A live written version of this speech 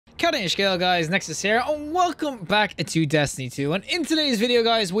Cutting scale, guys. Nexas here, and welcome back to Destiny 2. And in today's video,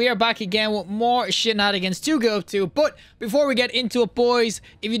 guys, we are back again with more shenanigans to go up to. But before we get into it, boys,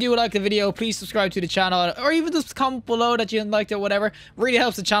 if you do like the video, please subscribe to the channel, or even just comment below that you liked it, whatever. Really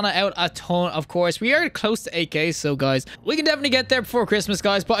helps the channel out a ton. Of course, we are close to 8K, so guys, we can definitely get there before Christmas,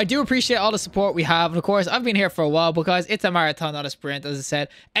 guys. But I do appreciate all the support we have. And of course, I've been here for a while, but guys, it's a marathon, not a sprint. As I said,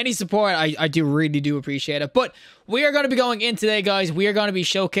 any support, I really do appreciate it. But we are going to be going in today, guys. We are going to be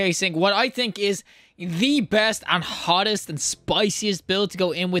showcasing what I think is the best and hottest and spiciest build to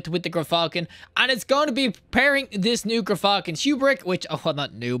go in with the Gyrfalcon. And it's going to be pairing this new Gyrfalcon's HAUBERK, which, oh, well,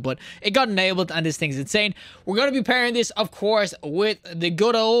 not new, but it got enabled and this thing's insane. We're going to be pairing this, of course, with the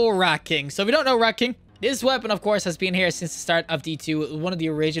good old ratking. So if you don't know ratking, this weapon, of course, has been here since the start of D2, one of the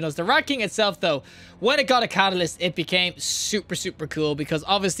originals. The ratking itself, though, when it got a catalyst, it became super cool because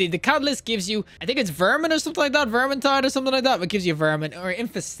obviously the catalyst gives you, I think it's vermin or something like that, vermintide or something like that. It gives you vermin or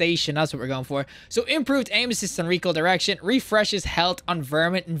infestation. That's what we're going for. So improved aim assist and recoil direction, refreshes health on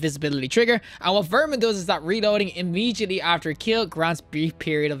vermin invisibility trigger. And what vermin does is that reloading immediately after a kill grants brief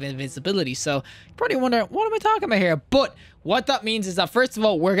period of invisibility. So you probably wonder, what am I talking about here? But what that means is that, first of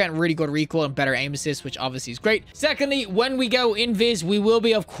all, we're getting really good recoil and better aim assist, which obviously is great. Secondly, when we go invis, we will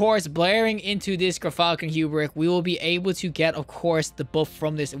be, of course, blaring into this Gyrfalcon HAUBERK. We will be able to get, of course, the buff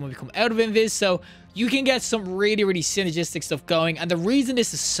from this and when we come out of invis. So you can get some really synergistic stuff going. And the reason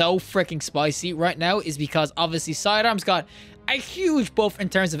this is so freaking spicy right now is because, obviously, sidearms got a huge buff in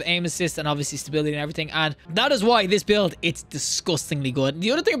terms of aim assist and obviously stability and everything, and that is why this build, it's disgustingly good.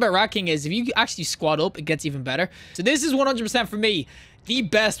 The other thing about ratking is if you actually squad up, it gets even better. So this is 100% for me the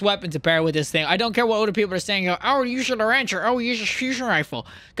best weapon to pair with this thing. I don't care what other people are saying, oh, use your Ranger, oh, use your fusion rifle.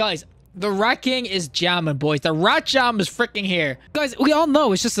 Guys, the ratking is jamming, boys. The rat jam is freaking here. Guys, we all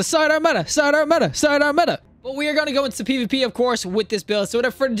know it's just a sidearm meta, sidearm meta, sidearm meta. But we are going to go into PvP, of course, with this build. So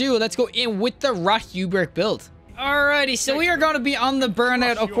without further ado, let's go in with the rat HAUBERK build. Alrighty, so we are going to be on the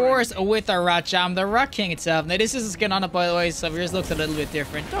burnout, of course, with our rat jam, the rat king itself. Now, this is a skin on it, by the way, so if yours looks a little bit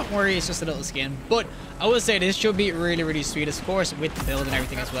different, don't worry, it's just a little skin. But I will say this should be really sweet, of course, with the build and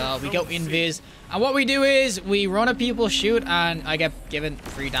everything as well. We go invis, and what we do is we run at people, shoot, and I get given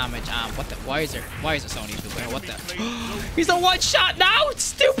free damage. What the? Why is there so many people there? What the? He's a one shot now,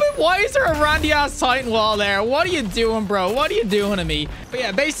 stupid. Why is there a randy ass Titan wall there? What are you doing, bro? What are you doing to me? But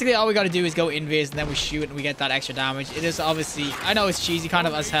yeah, basically all we got to do is go invis, and then we shoot, and we get that extra damage. It is obviously, I know it's cheesy kind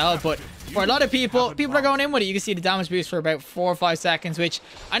of as hell, but for a lot of people are going in with it. You can see the damage boost for about 4 or 5 seconds, which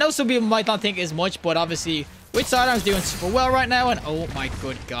I know some people might not think is much, but obviously with sidearms doing super well right now. And oh my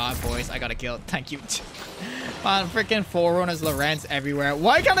good god, boys, I got a kill. Thank you. Man, freaking Forerunners, Lorenz everywhere.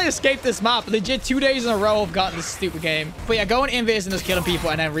 Why can't I escape this map? Legit 2 days in a row I've gotten this stupid game. But yeah, going invis and just killing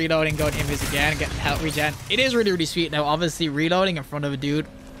people and then reloading, going invis again, getting health regen. It is really sweet. Now, obviously, reloading in front of a dude,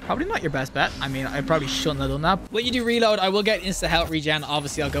 probably not your best bet. I mean, I probably shouldn't have done that. When you do reload, I will get instant health regen.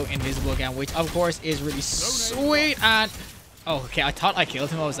 Obviously, I'll go invisible again, which of course is really sweet. And oh, okay, I thought I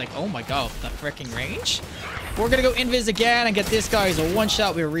killed him. I was like, oh my god, that freaking range. We're gonna go invis again and get this guy as a one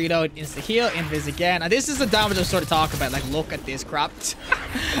shot. We reload, insta heal, invis again. And this is the damage I'm sort of talking about. Like, look at this crap.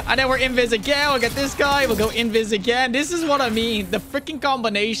 And then we're invis again. We'll get this guy. We'll go invis again. This is what I mean. The freaking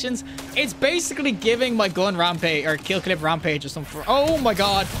combinations. It's basically giving my gun rampage or kill clip rampage or something. Oh my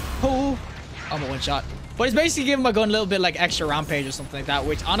god. Oh, I'm a one shot. But it's basically giving my gun a little bit like extra rampage or something like that.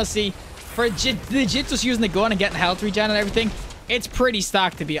 Which honestly, for legit just using the gun and getting health regen and everything, it's pretty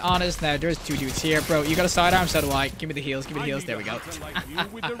stacked, to be honest. Now, there's 2 dudes here, bro. You got a sidearm, so do I. Give me the heals. Give me the heals. There we go.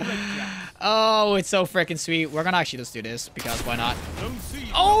 Oh, it's so freaking sweet. We're going to actually just do this because why not?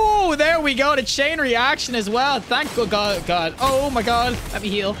 Oh, there we go. The chain reaction as well. Thank God. Oh, my God. Let me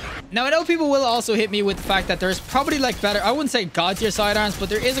heal. Now, I know people will also hit me with the fact that there's probably like better, I wouldn't say god tier sidearms, but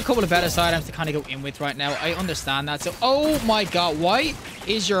there is a couple of better sidearms to kind of go in with right now. I understand that. So, oh my god, why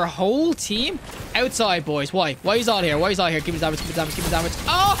is your whole team outside, boys? Why? Why is all here? Why is all here? Give me damage, give me damage, give me damage.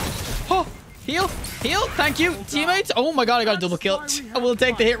 Oh, heal, thank you, teammates. Oh my god, I got a double kill. I will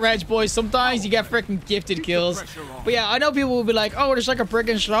take the hit reg, boys. Sometimes you get freaking gifted kills. But yeah, I know people will be like, oh, there's like a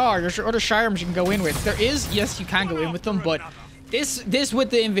freaking star. There's other sidearms you can go in with. There is, yes, you can go in with them, but this with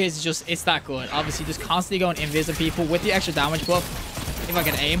the invis is just, it's that good. Obviously, just constantly going invis at people with the extra damage buff. If I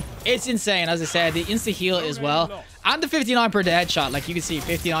can aim, it's insane. As I said, the insta heal as well, and the 59 per headshot. Like you can see,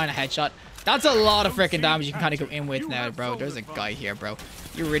 59 a headshot. That's a lot of freaking damage you can kind of go in with now, bro. There's a guy here, bro.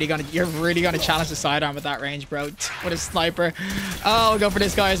 You're really gonna challenge the sidearm with that range, bro. With a sniper. Oh, we'll go for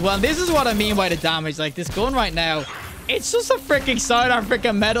this guy as well. And this is what I mean by the damage. Like this gun right now, it's just a freaking sidearm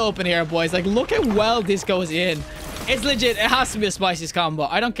freaking meta up in here, boys. Like look how well this goes in. It's legit. It has to be the spiciest combo.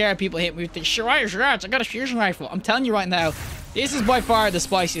 I don't care if people hit me with the I got a fusion rifle. I'm telling you right now, This is by far the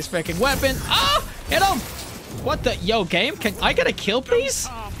spiciest freaking weapon. Ah! Hit him! What the... Yo, game, can I get a kill, please?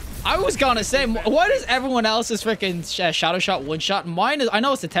 I was gonna say, what is everyone else's freaking shadow shot one shot? Mine is... I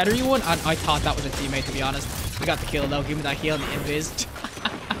know it's the tethery one, and I thought that was a teammate, to be honest. We got the kill, though. Give me that heal and the invis.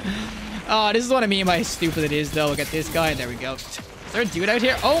 Oh, this is what I mean by how stupid it is, though. Look at this guy. There we go. Is there a dude out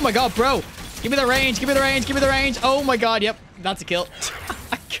here? Oh, my God, bro. Give me the range. Give me the range. Give me the range. Oh, my God. Yep. That's a kill.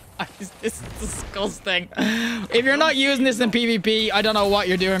 This is disgusting. If you're not using this in PvP, I don't know what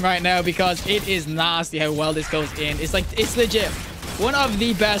you're doing right now, because it is nasty how well this goes in. It's like, it's legit one of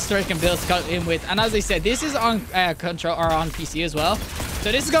the best freaking builds to cut in with. And as I said, this is on control or on PC as well.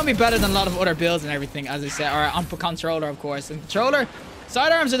 So this is going to be better than a lot of other builds and everything, as I said, or on controller, of course. And controller,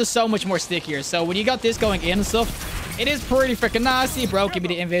 sidearms are just so much more stickier. So when you got this going in and stuff, it is pretty freaking nasty. Bro, give me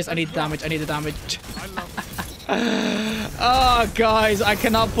the invis. I need the damage. I need the damage. Oh, guys, I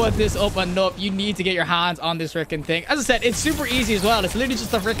cannot put this up enough. You need to get your hands on this freaking thing. As I said, it's super easy as well. It's literally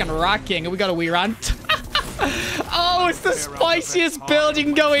just a freaking ratking, and we got a wee rant. Oh, it's the spiciest build you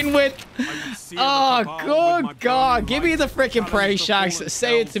can go in with. Oh, good God. Give me the freaking praise shacks.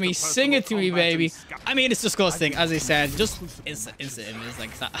 Say it to me. Sing it to me, baby. I mean, it's disgusting. As I said, just instant image. Like,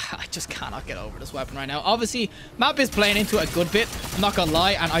 I just cannot get over this weapon right now. Obviously, map is playing into it a good bit. I'm not gonna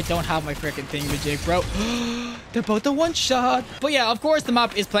lie, and I don't have my freaking thingamajig, bro. They're both a one shot. But yeah, of course, the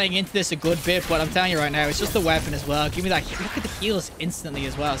map is playing into this a good bit, but I'm telling you right now, it's just the weapon as well. Give me that. Look at the heals instantly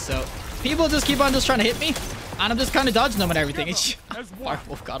as well. So people just keep on just trying to hit me, and I'm just kind of dodging them and everything. It's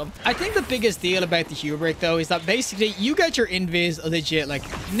Wolf got him. I think the biggest deal about the HUBERK, though, is that basically you get your invis legit, like,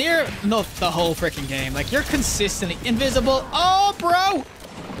 near enough the whole freaking game. Like, you're consistently invisible. Oh, bro!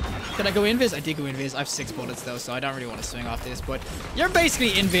 Did I go invis? I did go invis. I have 6 bullets, though, so I don't really want to swing off this. But you're basically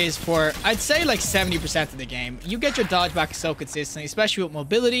invis for, I'd say, like 70% of the game. You get your dodge back so consistently, especially with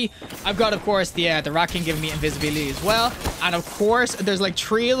mobility. I've got, of course, the ratking giving me invisibility as well. And, of course, there's like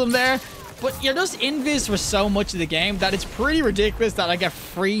 3 of them there. But you're just invis for so much of the game that it's pretty ridiculous that I get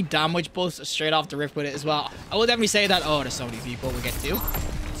free damage buffs straight off the rip with it as well. I will definitely say that. Oh, there's so many people. We get 2.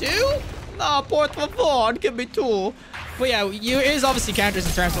 2? No, por favor, give me 2. But yeah, it is obviously counters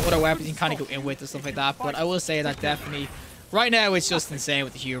in terms of other weapons you can kind of go in with and stuff like that. But I will say that definitely, right now, it's just insane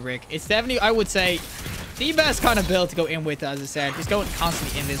with the HUBERK. It's definitely, I would say, the best kind of build to go in with, as I said. Just going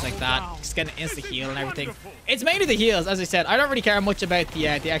constantly invis like that. Just getting an insta heal and everything. It's mainly the heals, as I said. I don't really care much about the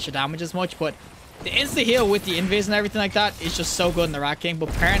extra damage as much, but the insta heal with the invis and everything like that is just so good in the ratking. But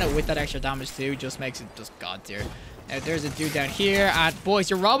pairing it with that extra damage too just makes it just god tier. There's a dude down here, and boys,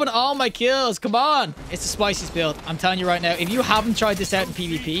 you're robbing all my kills. Come on. It's the spiciest build. I'm telling you right now, if you haven't tried this out in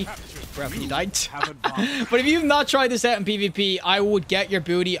PvP, bro, you died. But if you've not tried this out in PvP, I would get your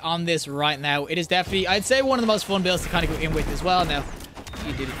booty on this right now. It is definitely, I'd say, one of the most fun builds to kind of go in with as well. Now,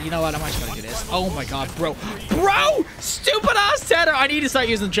 you did it. You know what? I'm actually gonna do this. Oh my God, bro. Bro! Stupid ass tether! I need to start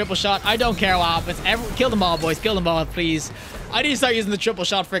using the triple shot. I don't care what happens. Kill them all, boys. Kill them all, please. I need to start using the triple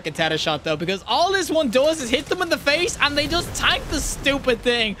shot freaking tether shot, though, because all this one does is hit them in the face, and they just tank the stupid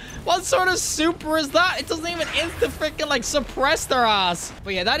thing. What sort of super is that? It doesn't even freaking, like, suppress their ass.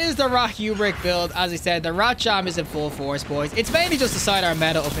 But yeah, that is the Rat HUBERK build. As I said, the Rat Jam is in full force, boys. It's mainly just the sidearm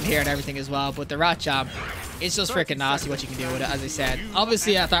meta up in here and everything as well, but the Rat Jam, it's just freaking nasty what you can do with it, as I said.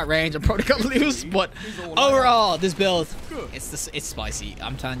 Obviously, at that range, I'm probably gonna lose, but overall, this build, it's spicy.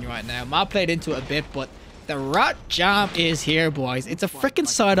 I'm telling you right now. Matt played into it a bit, but the Rat Jam is here, boys. It's a freaking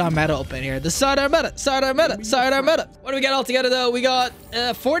sidearm meta up in here. The sidearm meta, sidearm meta, sidearm meta. What do we get all together, though? We got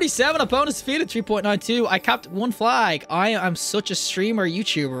 47 opponents defeated, 3.92. I capped 1 flag. I am such a streamer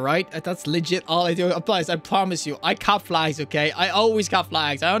YouTuber, right? That's legit all I do. Applies. I promise you. I cap flags, okay? I always cap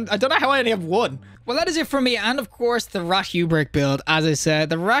flags. I don't know how I only have 1. Well, that is it for me, and of course, the Rat HUBERK build. As I said,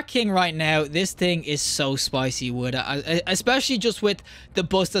 the Rat King right now, this thing is so spicy with it, especially just with the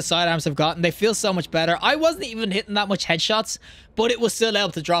busted sidearms I've gotten. They feel so much better. I wasn't even hitting that much headshots, but it was still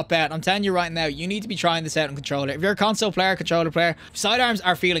able to drop out. I'm telling you right now, you need to be trying this out on controller. If you're a console player, controller player, sidearms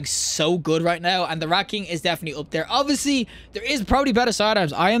are feeling so good right now, and the Rat King is definitely up there. Obviously, there is probably better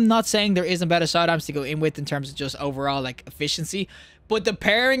sidearms. I am not saying there isn't better sidearms to go in with in terms of just overall, like, efficiency. But the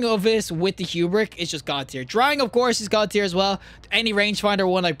pairing of this with the HUBERK is just god tier. Drying, of course, is god tier as well. Any rangefinder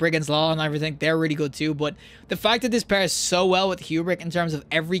one like Brigand's Law and everything, they're really good too. But the fact that this pairs so well with the HUBERK in terms of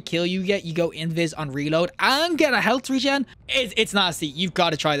every kill you get, you go invis on reload and get a health regen, it's nasty. You've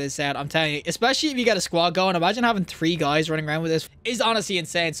got to try this out. I'm telling you, especially if you get a squad going. Imagine having 3 guys running around with this. It's honestly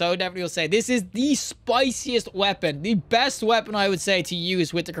insane. So I definitely will say this is the spiciest weapon, the best weapon I would say to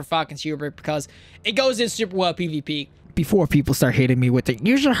use with the Gyrfalcons HUBERK, because it goes in super well PvP. before people start hitting me with it.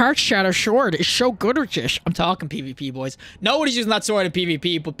 Use your heart shatter sword. It's so good at this. I'm talking PvP, boys. Nobody's using that sword in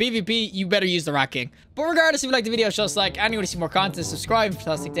PvP, but PvP, you better use the ratking. But regardless, if you like the video, show us a like, and you want to see more content, subscribe.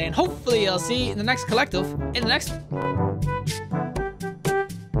 Fantastic day, and hopefully I'll see you in the next collective in the next